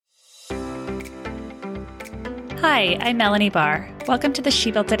Hi, I'm Melanie Barr. Welcome to the She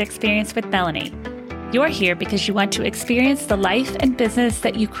Built It Experience with Melanie. You're here because you want to experience the life and business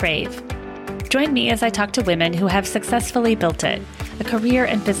that you crave. Join me as I talk to women who have successfully built it, a career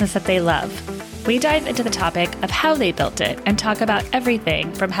and business that they love. We dive into the topic of how they built it and talk about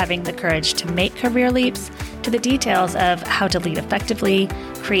everything from having the courage to make career leaps to the details of how to lead effectively,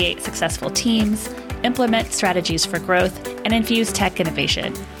 create successful teams, implement strategies for growth, and infuse tech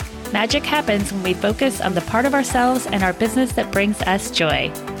innovation. Magic happens when we focus on the part of ourselves and our business that brings us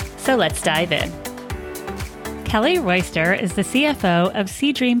joy. So let's dive in. Kellie Royster is the CFO of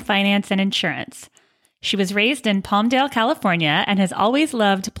SeaDream Finance and Insurance. She was raised in Palmdale, California, and has always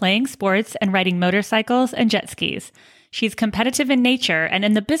loved playing sports and riding motorcycles and jet skis. She's competitive in nature, and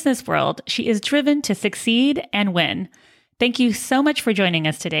in the business world, she is driven to succeed and win. Thank you so much for joining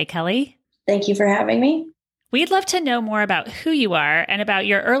us today, Kellie. Thank you for having me. We'd love to know more about who you are and about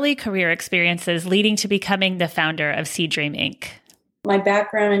your early career experiences leading to becoming the founder of SeaDream Inc. My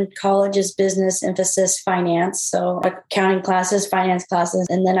background in college is business, emphasis finance. So accounting classes, finance classes.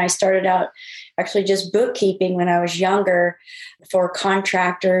 And then I started out actually just bookkeeping when I was younger for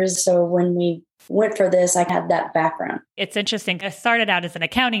contractors. So when we went for this, I had that background. It's interesting. I started out as an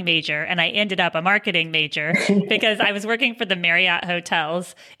accounting major and I ended up a marketing major because I was working for the Marriott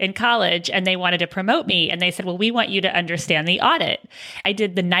hotels in college and they wanted to promote me. And they said, well, we want you to understand the audit. I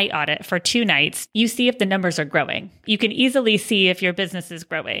did the night audit for 2 nights. You see if the numbers are growing. You can easily see if your business is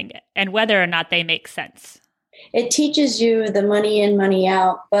growing and whether or not they make sense. It teaches you the money in, money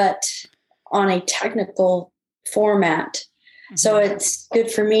out, but on a technical format. So it's good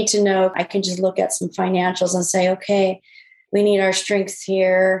for me to know I can just look at some financials and say, okay, we need our strengths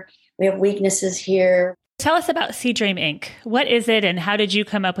here. We have weaknesses here. Tell us about SeaDream Inc. What is it and how did you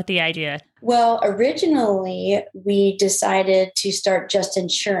come up with the idea? Well, originally we decided to start just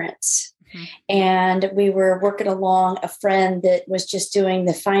insurance. And we were working along a friend that was just doing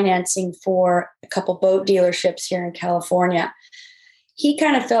the financing for a couple boat dealerships here in California. He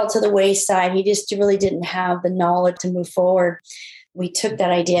kind of fell to the wayside. He just really didn't have the knowledge to move forward. We took that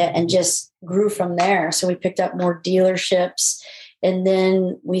idea and just grew from there. So we picked up more dealerships. And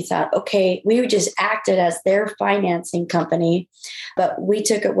then we thought, okay, we just acted as their financing company, but we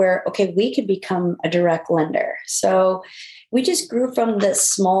took it where, okay, we could become a direct lender. So we just grew from the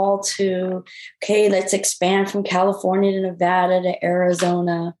small to, okay, let's expand from California to Nevada to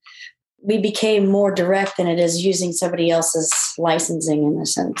Arizona. We became more direct than it is using somebody else's licensing in a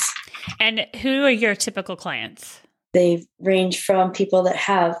sense. And who are your typical clients? They range from people that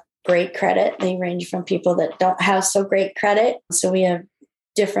have great credit. They range from people that don't have so great credit. So we have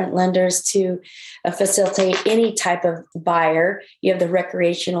different lenders to facilitate any type of buyer. You have the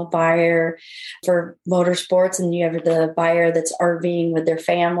recreational buyer for motorsports, and you have the buyer that's RVing with their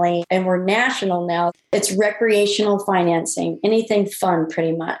family. And we're national now. It's recreational financing, anything fun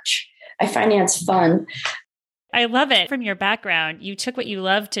pretty much. I finance fun. I love it. From your background, you took what you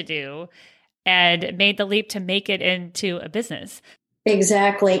love to do and made the leap to make it into a business.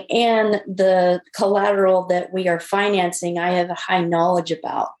 Exactly. And the collateral that we are financing, I have a high knowledge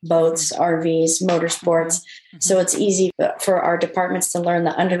about boats, RVs, motorsports. So it's easy for our departments to learn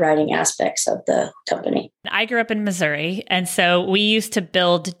the underwriting aspects of the company. I grew up in Missouri, and so we used to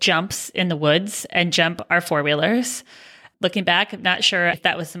build jumps in the woods and jump our four-wheelers. Looking back, I'm not sure if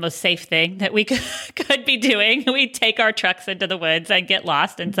that was the most safe thing that we could be doing. We'd take our trucks into the woods and get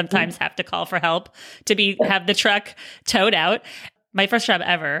lost and sometimes have to call for help to have the truck towed out. My first job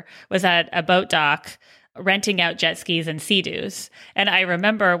ever was at a boat dock renting out jet skis and Sea-Doos. And I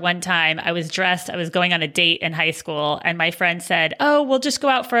remember one time I was going on a date in high school, and my friend said, oh, we'll just go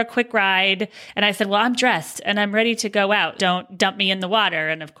out for a quick ride. And I said, well, I'm dressed and I'm ready to go out. Don't dump me in the water.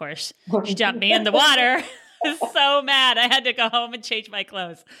 And of course, she dumped me in the water. I was so mad. I had to go home and change my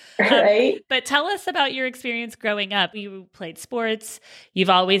clothes. Right. But tell us about your experience growing up. You played sports.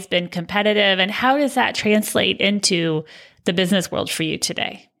 You've always been competitive. And how does that translate into the business world for you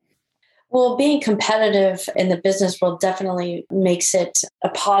today? Well, being competitive in the business world definitely makes it a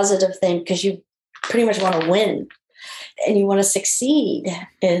positive thing because you pretty much want to win and you want to succeed.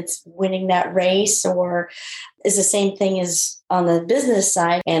 It's winning that race, or is the same thing as on the business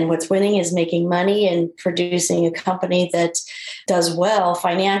side. And what's winning is making money and producing a company that does well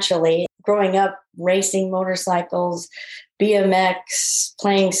financially. Growing up, racing motorcycles, BMX,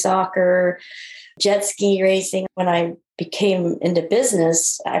 playing soccer, jet ski racing. When I became into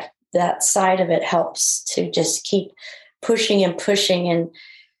business, that side of it helps to just keep pushing and pushing. And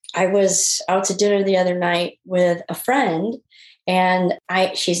I was out to dinner the other night with a friend, And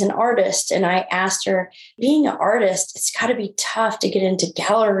she's an artist. And I asked her, being an artist, it's got to be tough to get into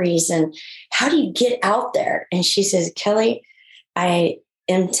galleries. And how do you get out there? And she says, Kellie, I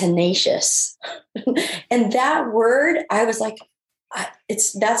am tenacious. And that word, I was like,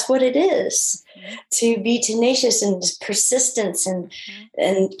 that's what it is, to be tenacious and just persistence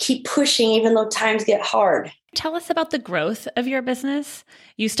and keep pushing even though times get hard. Tell us about the growth of your business.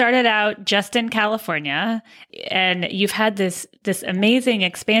 You started out just in California and you've had this amazing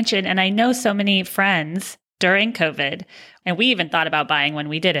expansion. And I know so many friends during COVID, and we even thought about buying when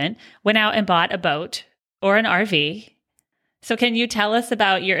we didn't, went out and bought a boat or an RV. So can you tell us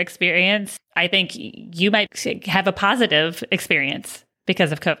about your experience? I think you might have a positive experience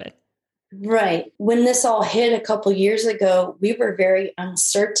because of COVID. Right. When this all hit a couple years ago, we were very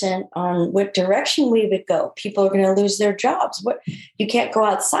uncertain on what direction we would go. People are going to lose their jobs. You can't go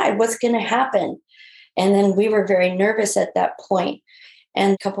outside. What's going to happen? And then we were very nervous at that point.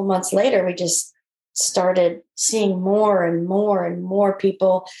 And a couple months later, we just started seeing more and more and more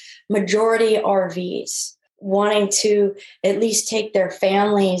people, majority RVs, wanting to at least take their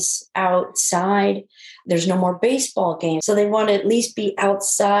families outside. There's no more baseball games. So they want to at least be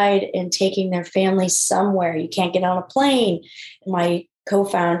outside and taking their families somewhere. You can't get on a plane. My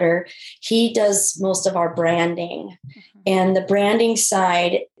co-founder, he does most of our branding. And the branding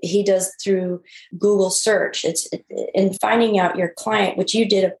side, he does through Google search. It's in finding out your client, which you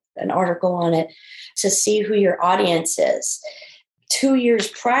did an article on it, to see who your audience is. 2 years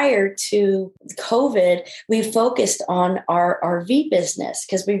prior to COVID, we focused on our RV business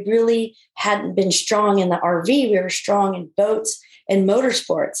because we really hadn't been strong in the RV. We were strong in boats and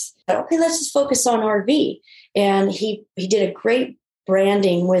motorsports. Okay, let's just focus on RV. And he did a great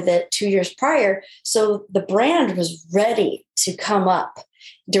branding with it 2 years prior. So the brand was ready to come up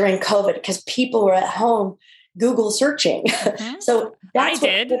during COVID because people were at home Google searching. So that's I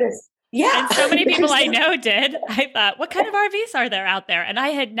did. Yeah. And so many people I know did. I thought, what kind of RVs are there out there? And I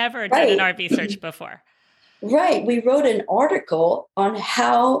had never done an RV search before. Right. We wrote an article on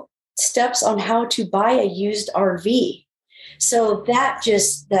steps on how to buy a used RV. So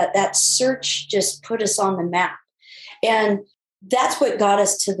that search just put us on the map. And that's what got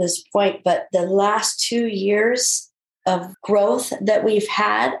us to this point. But the last 2 years of growth that we've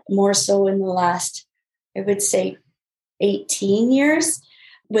had, more so in the last, I would say, 18 years,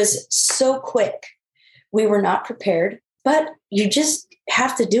 was so quick. We were not prepared, but you just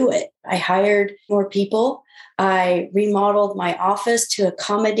have to do it. I hired more people. I remodeled my office to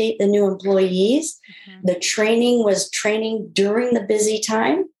accommodate the new employees. The training was training during the busy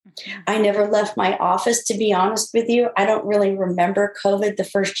time. I never left my office, to be honest with you. I don't really remember COVID the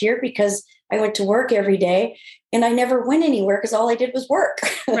first year because I went to work every day and I never went anywhere because all I did was work.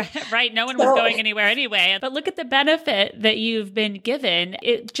 Right. No one was going anywhere anyway. But look at the benefit that you've been given.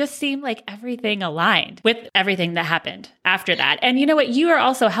 It just seemed like everything aligned with everything that happened after that. And you know what? You are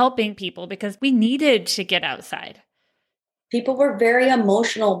also helping people because we needed to get outside. People were very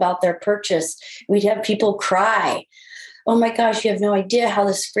emotional about their purchase. We'd have people cry. Oh my gosh, you have no idea how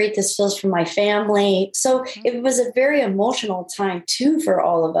great this feels for my family. So it was a very emotional time too for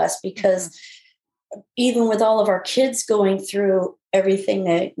all of us because even with all of our kids going through everything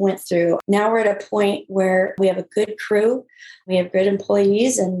they went through, now we're at a point where we have a good crew, we have good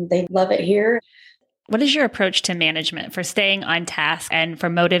employees, and they love it here. What is your approach to management for staying on task and for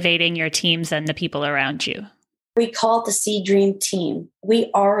motivating your teams and the people around you? We call it the SeaDream team. We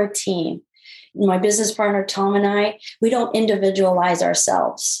are a team. My business partner, Tom, and I, we don't individualize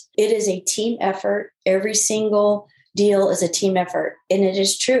ourselves. It is a team effort. Every single deal is a team effort. And it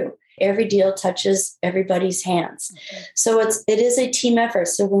is true. Every deal touches everybody's hands. So it is a team effort.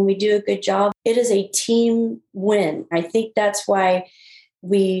 So when we do a good job, it is a team win. I think that's why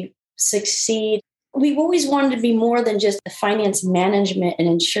we succeed. We've always wanted to be more than just finance management and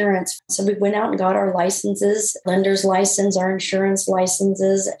insurance. So we went out and got our licenses, lender's license, our insurance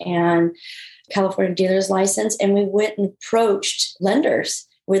licenses, and California dealer's license. And we went and approached lenders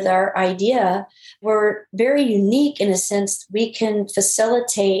with our idea. We're very unique in a sense. We can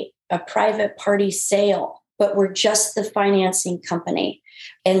facilitate a private party sale, but we're just the financing company.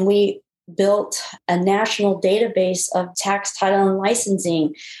 And we built a national database of tax, title, and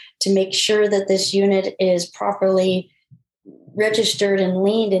licensing to make sure that this unit is properly registered and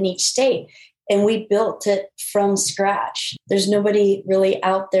liened in each state. And we built it from scratch. There's nobody really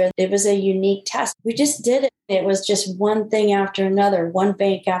out there. It was a unique task. We just did it. It was just one thing after another, one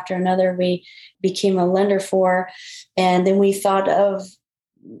bank after another we became a lender for. And then we thought of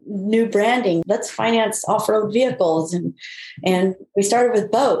new branding. Let's finance off-road vehicles. And we started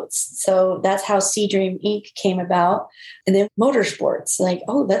with boats. So that's how SeaDream Inc. came about. And then motorsports, like,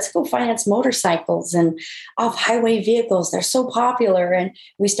 oh, let's go finance motorcycles and off-highway vehicles. They're so popular. And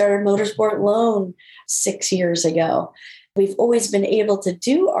we started Motorsport Loan 6 years ago. We've always been able to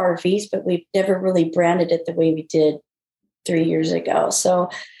do RVs, but we've never really branded it the way we did 3 years ago. So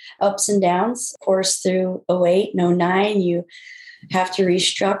ups and downs, of course, through 08 and 09, you have to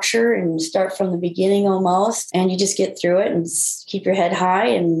restructure and start from the beginning almost. And you just get through it and keep your head high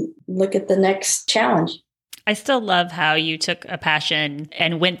and look at the next challenge. I still love how you took a passion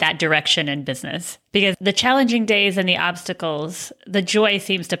and went that direction in business, because the challenging days and the obstacles, the joy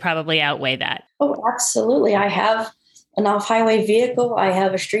seems to probably outweigh that. Oh, absolutely. I have an off-highway vehicle, I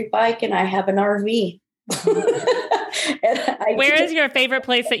have a street bike, and I have an RV. Where is your favorite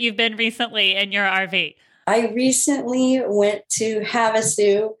place that you've been recently in your RV? I recently went to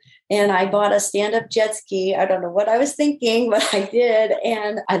Havasu and I bought a stand-up jet ski. I don't know what I was thinking, but I did,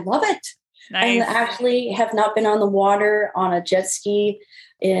 and I love it. Nice. I actually have not been on the water on a jet ski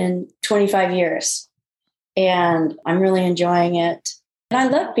in 25 years, and I'm really enjoying it. And I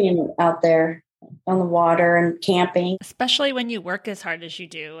love being out there on the water and camping. Especially when you work as hard as you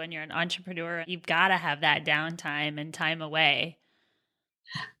do and you're an entrepreneur, you've got to have that downtime and time away.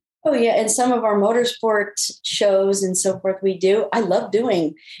 Oh, yeah. And some of our motorsport shows and so forth we do, I love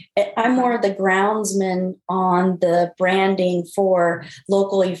doing. I'm more of the groundsman on the branding for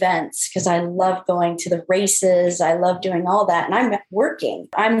local events because I love going to the races. I love doing all that. And I'm working.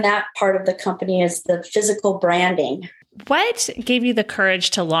 I'm that part of the company as the physical branding. What gave you the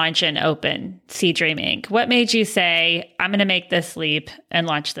courage to launch and open SeaDream Inc.? What made you say, I'm going to make this leap and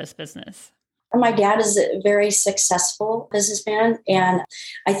launch this business? My dad is a very successful businessman, and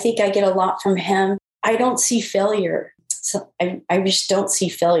I think I get a lot from him. I don't see failure. So I just don't see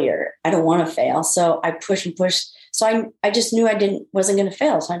failure. I don't want to fail. So I push and push. So I just knew wasn't going to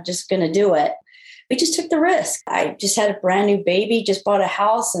fail. So I'm just going to do it. We just took the risk. I just had a brand new baby, just bought a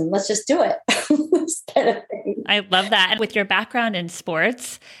house, and let's just do it. I love that. And with your background in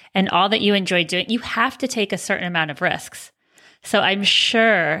sports and all that you enjoy doing, you have to take a certain amount of risks. So I'm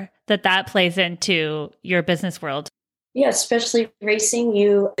sure that plays into your business world. Yeah, especially racing,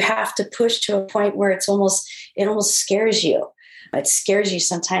 you have to push to a point where it almost scares you. It scares you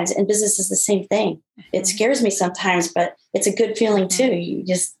sometimes. And business is the same thing. Mm-hmm. It scares me sometimes, but it's a good feeling too.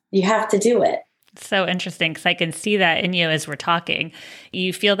 You have to do it. It's so interesting because I can see that in you as we're talking.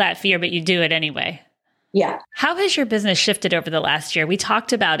 You feel that fear, but you do it anyway. Yeah. How has your business shifted over the last year? We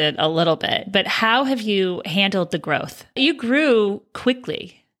talked about it a little bit, but how have you handled the growth? You grew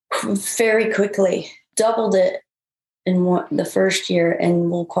quickly. Very quickly. Doubled it in the first year, and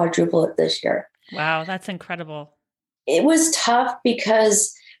we'll quadruple it this year. Wow, that's incredible. It was tough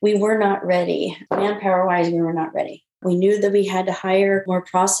because we were not ready. Manpower-wise, we were not ready. We knew that we had to hire more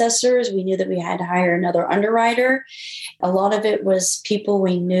processors. We knew that we had to hire another underwriter. A lot of it was people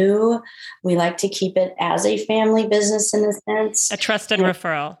we knew. We like to keep it as a family business in a sense. A trusted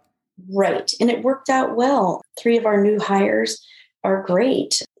referral. Right. And it worked out well. 3 of our new hires are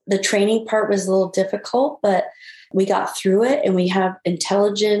great. The training part was a little difficult, but we got through it, and we have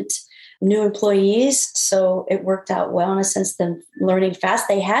intelligent new employees. So it worked out well in a sense. Them learning fast.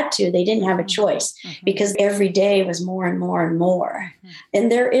 They had to. They didn't have a choice because every day was more and more and more.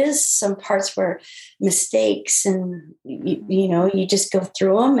 And there is some parts where mistakes and, you just go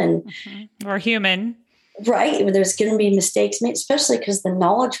through them. And we're human. Right. There's going to be mistakes made, especially because the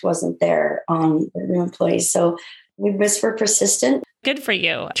knowledge wasn't there on the new employees. So we were persistent. Good for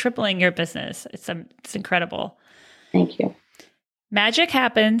you. Tripling your business. It's incredible. Thank you. Magic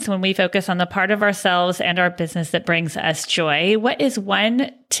happens when we focus on the part of ourselves and our business that brings us joy. What is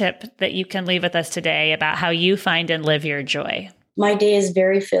one tip that you can leave with us today about how you find and live your joy? My day is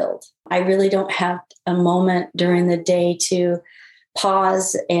very filled. I really don't have a moment during the day to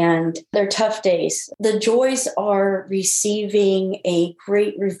pause, and they're tough days. The joys are receiving a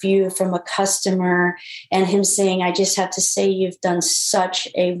great review from a customer and him saying, I just have to say, you've done such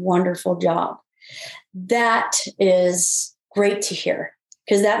a wonderful job. That is great to hear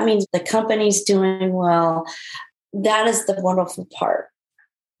because that means the company's doing well. That is the wonderful part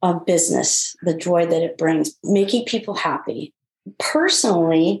of business, the joy that it brings, making people happy.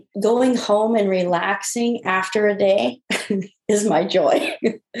 Personally, going home and relaxing after a day is my joy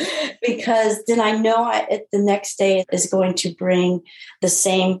because then I know the next day is going to bring the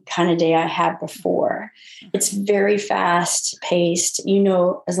same kind of day I had before. It's very fast paced,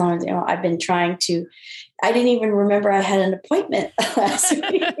 as long as, I've been trying to, I didn't even remember I had an appointment last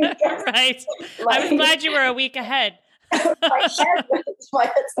week. Right. I was glad you were a week ahead. My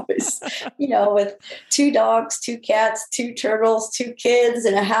head's always, with 2 dogs, 2 cats, 2 turtles, 2 kids,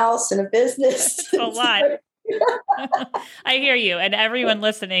 and a house and a business. That's a lot. I hear you, and everyone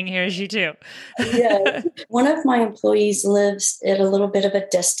listening hears you too. Yes. One of my employees lives at a little bit of a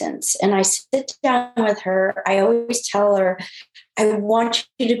distance, and I sit down with her. I always tell her, I want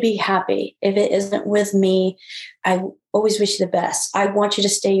you to be happy. If it isn't with me, I always wish you the best. I want you to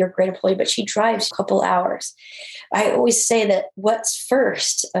stay your great employee, but she drives a couple hours. I always say that what's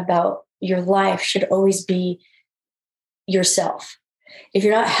first about your life should always be yourself. If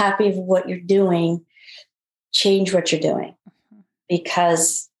you're not happy with what you're doing, change what you're doing,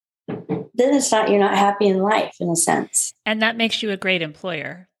 because then you're not happy in life in a sense. And that makes you a great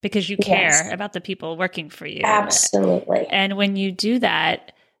employer because you care about the people working for you. Absolutely. And when you do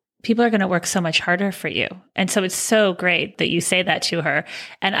that, people are going to work so much harder for you. And so it's so great that you say that to her.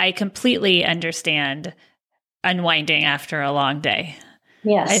 And I completely understand unwinding after a long day.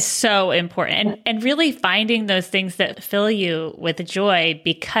 Yes. It's so important. And really finding those things that fill you with joy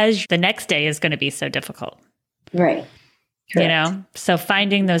because the next day is going to be so difficult. Right. Correct. So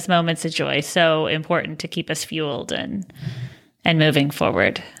finding those moments of joy, so important to keep us fueled and moving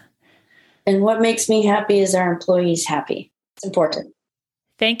forward. And what makes me happy is our employees happy. It's important.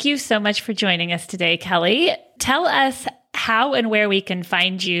 Thank you so much for joining us today, Kellie. Tell us how and where we can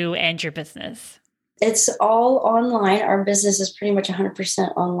find you and your business. It's all online. Our business is pretty much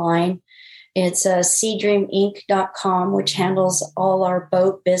 100% online. It's SeaDreamInc.com, which handles all our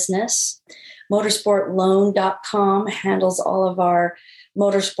boat business. Motorsportloan.com handles all of our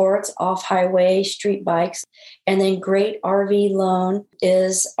motorsports, off-highway, street bikes. And then Great RV Loan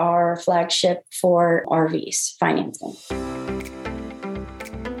is our flagship for RVs financing.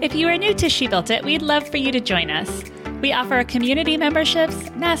 If you are new to She Built It, we'd love for you to join us. We offer community memberships,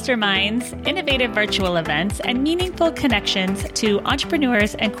 masterminds, innovative virtual events, and meaningful connections to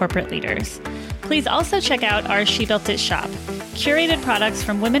entrepreneurs and corporate leaders. Please also check out our She Built It shop, curated products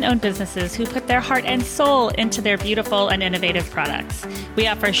from women-owned businesses who put their heart and soul into their beautiful and innovative products. We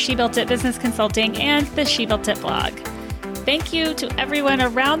offer She Built It business consulting and the She Built It blog. Thank you to everyone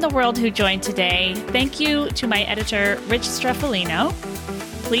around the world who joined today. Thank you to my editor, Rich Streffolino.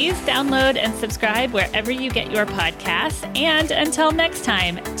 Please download and subscribe wherever you get your podcasts. And until next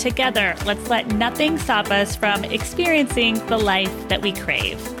time, together, let's let nothing stop us from experiencing the life that we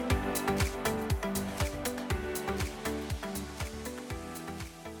crave.